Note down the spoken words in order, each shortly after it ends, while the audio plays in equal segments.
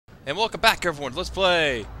And welcome back, everyone. Let's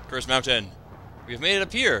play Cursed Mountain. We have made it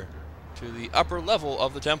up here to the upper level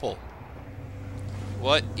of the temple.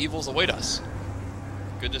 What evils await us?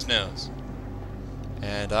 Goodness knows.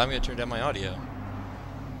 And I'm going to turn down my audio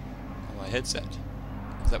on my headset,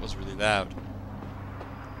 because that was really loud.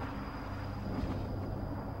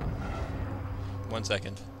 1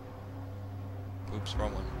 second. Oops,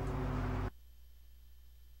 wrong one.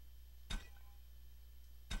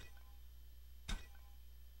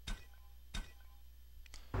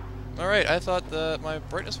 Alright, I thought my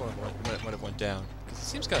brightness might have went down, because it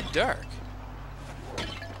seems kind of dark.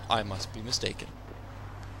 I must be mistaken.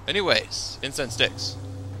 Anyways, incense sticks.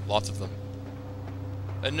 Lots of them.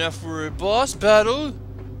 Enough for a boss battle!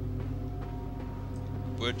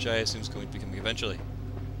 Which I assume is going to be coming eventually.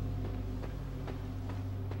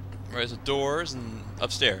 Alright, so doors and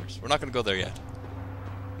upstairs. We're not going to go there yet.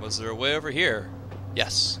 Was there a way over here?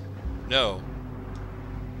 Yes. No.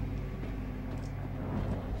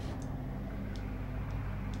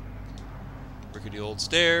 Rickety old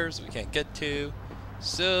stairs that we can't get to.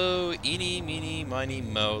 So, eeny, meeny, miny,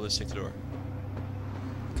 mo, let's take the door.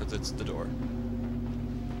 Because it's the door.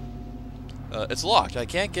 It's locked. I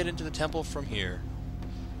can't get into the temple from here.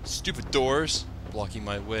 Stupid doors, blocking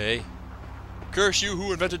my way. Curse you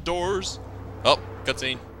who invented doors! Oh,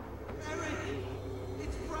 cutscene.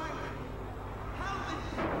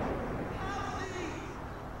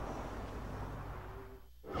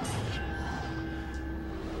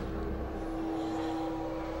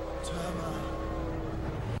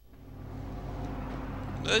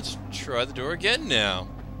 Let's try the door again now.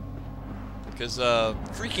 Because,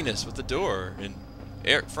 freakiness with the door, and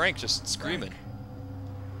Frank just screaming.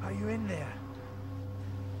 Are you in there?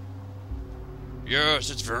 Yes,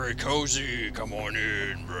 it's very cozy. Come on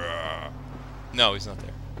in, bruh. No, he's not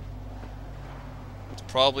there. It's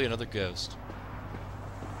probably another ghost.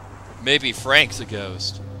 Maybe Frank's a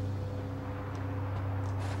ghost.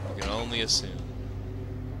 We can only assume.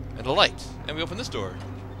 And a light. And we open this door.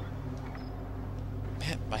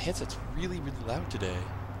 Man, my headset's really, really loud today.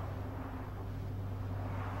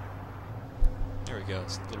 There we go,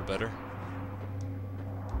 it's a little better.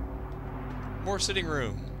 More sitting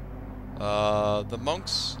room. The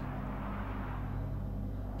monks...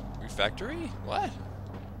 refectory? What?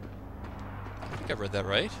 I think I've read that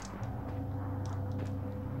right.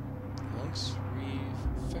 Monks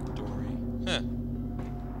refectory. Huh.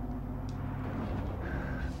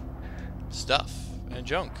 Stuff. And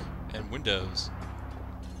junk. And windows.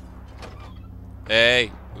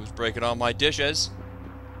 Hey, who's breaking all my dishes?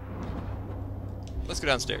 Let's go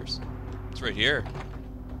downstairs. It's right here.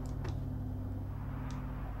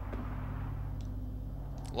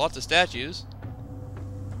 Lots of statues.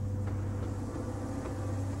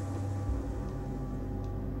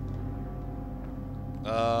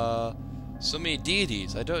 So many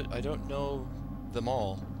deities. I don't know them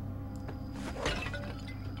all.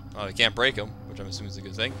 Oh, you can't break them, which I'm assuming is a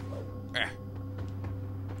good thing.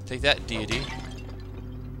 Take that, deity.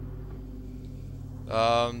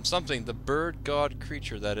 Something. The bird god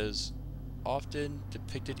creature that is often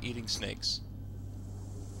depicted eating snakes.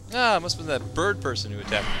 Ah, it must have been that bird person who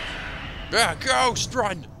attacked me. Ah, ghost,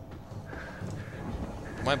 run!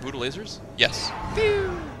 Am I Buddha lasers? Yes.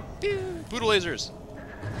 Pew! Pew! Buddha lasers!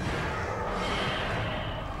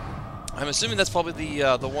 I'm assuming that's probably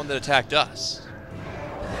the one that attacked us.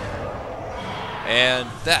 And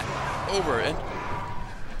that. Over, and...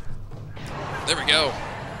 there we go.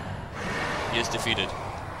 He is defeated.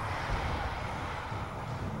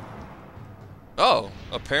 Oh,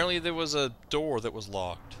 apparently there was a door that was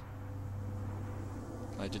locked.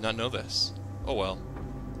 I did not know this. Oh well.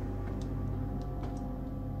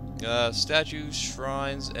 Statues,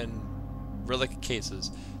 shrines, and relic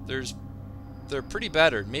cases. They're pretty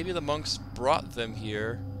battered. Maybe the monks brought them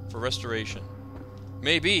here for restoration.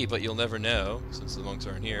 Maybe, but you'll never know, since the monks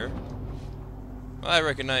aren't here. I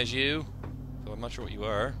recognize you, though I'm not sure what you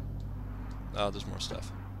are. Oh, there's more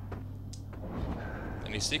stuff.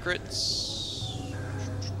 Any secrets?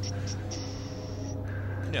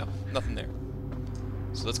 No, nothing there.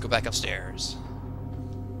 So let's go back upstairs.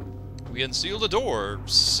 We unsealed a door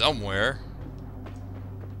somewhere.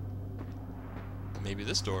 Maybe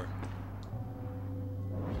this door.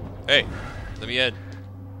 Hey, let me in.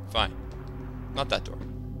 Fine. Not that door.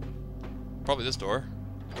 Probably this door.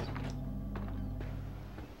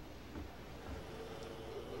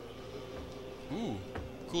 Ooh,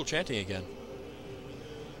 cool chanting again.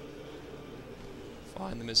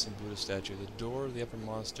 Find the missing Buddha statue. The door to the upper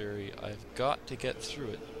monastery. I've got to get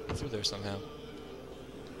through there somehow.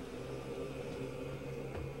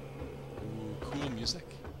 Ooh, cool music.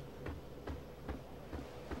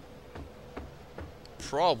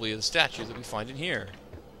 probably the statue that we find in here.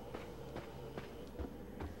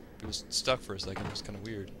 It was stuck for a second. It was kind of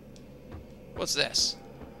weird. What's this?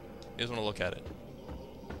 You guys want to look at it?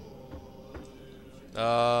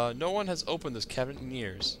 No one has opened this cabinet in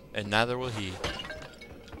years, and neither will he.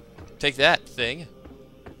 Take that, thing.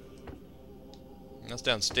 That's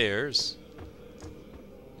downstairs.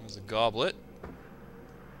 There's a goblet.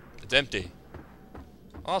 It's empty.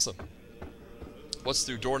 Awesome. What's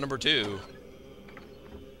through door number 2?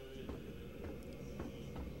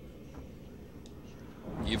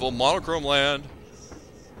 Evil monochrome land.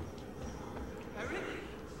 Eric?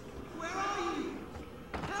 Where are you?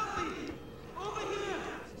 Help me! Over here!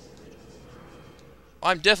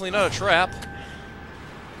 I'm definitely not a trap.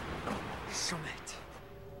 Summit.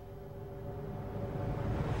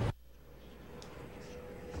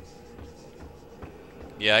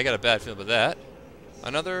 Yeah, I got a bad feeling about that.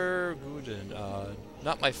 Another good and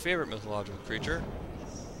not my favorite mythological creature,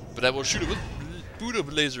 but I will shoot it with Buddha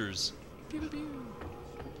lasers. Pew, pew, pew.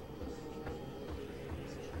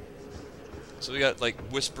 So we got like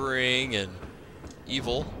whispering and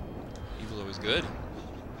evil. Evil's always good.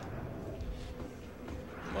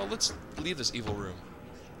 Well, let's leave this evil room.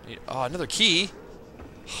 Oh, another key.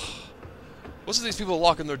 What's with these people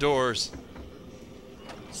locking their doors?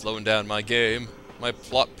 Slowing down my game, my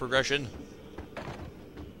plot progression.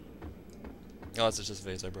 Oh, that's just a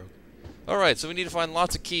vase I broke. Alright, so we need to find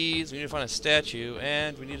lots of keys, we need to find a statue,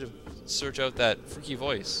 and we need to search out that freaky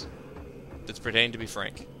voice that's pretending to be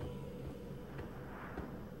Frank.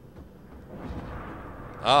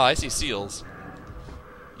 Ah, I see seals.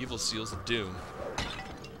 Evil seals of doom.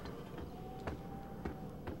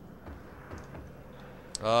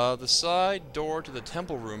 The side door to the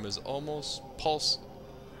temple room is almost pulse.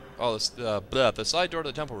 Oh, the side door to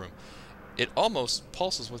the temple room. It almost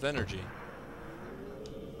pulses with energy.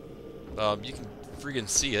 You can freaking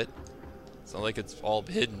see it. It's not like it's all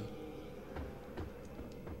hidden.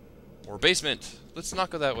 Or basement. Let's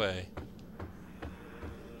not go that way.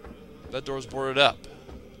 That door's boarded up.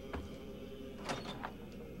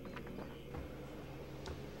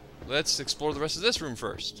 Let's explore the rest of this room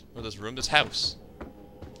first. Or this house.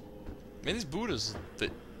 Man, these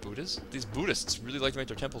these Buddhists really like to make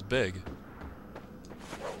their temples big.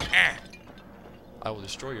 I will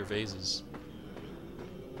destroy your vases.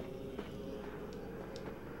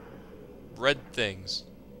 Red things.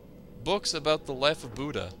 Books about the life of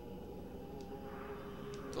Buddha.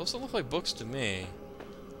 Those don't look like books to me.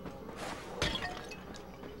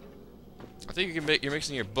 I think you're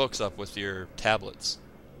mixing your books up with your tablets.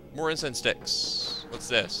 More incense sticks. What's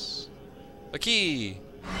this? A key!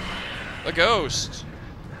 A ghost!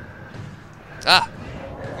 Ah!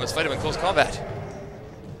 Let's fight him in close combat.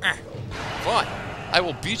 Fine. I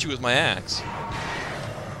will beat you with my axe.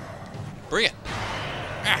 Bring it.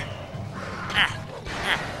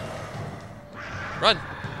 Run!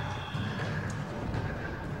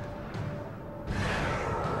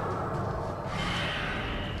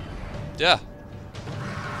 Yeah.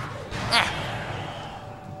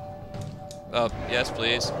 Yes,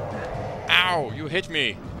 please. Ow! You hit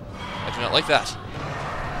me! I do not like that.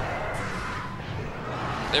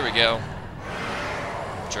 There we go.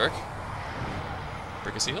 Jerk.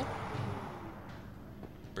 Break a seal?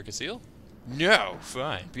 Break a seal? No!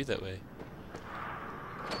 Fine. Be that way.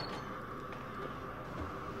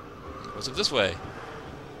 What's up this way?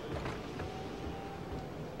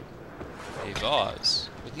 A vase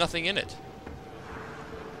with nothing in it.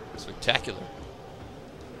 Spectacular.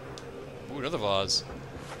 Ooh, another vase.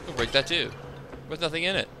 We'll break that too. With nothing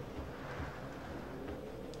in it.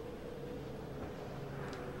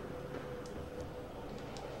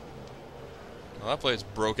 Well, that place is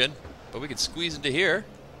broken, but we can squeeze into here,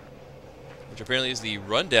 which apparently is the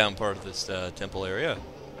rundown part of this temple area.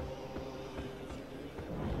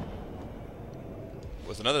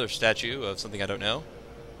 With another statue of something I don't know.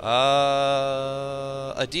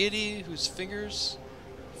 A deity whose fingers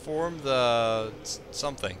form the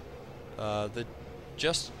something. The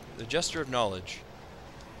gesture of knowledge.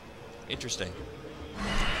 Interesting.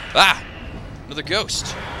 Ah! Another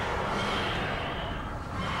ghost!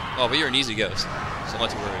 Oh, but you're an easy ghost, so I'm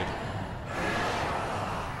not too worried.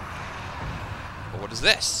 But what is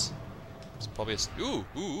this? It's probably a... Ooh!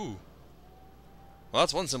 Well,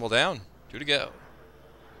 that's one symbol down. 2 to go.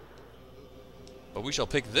 But we shall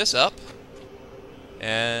pick this up.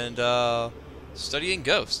 And, studying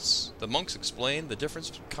ghosts. The monks explain the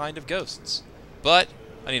different kind of ghosts. But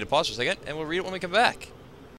I need to pause for a second, and we'll read it when we come back.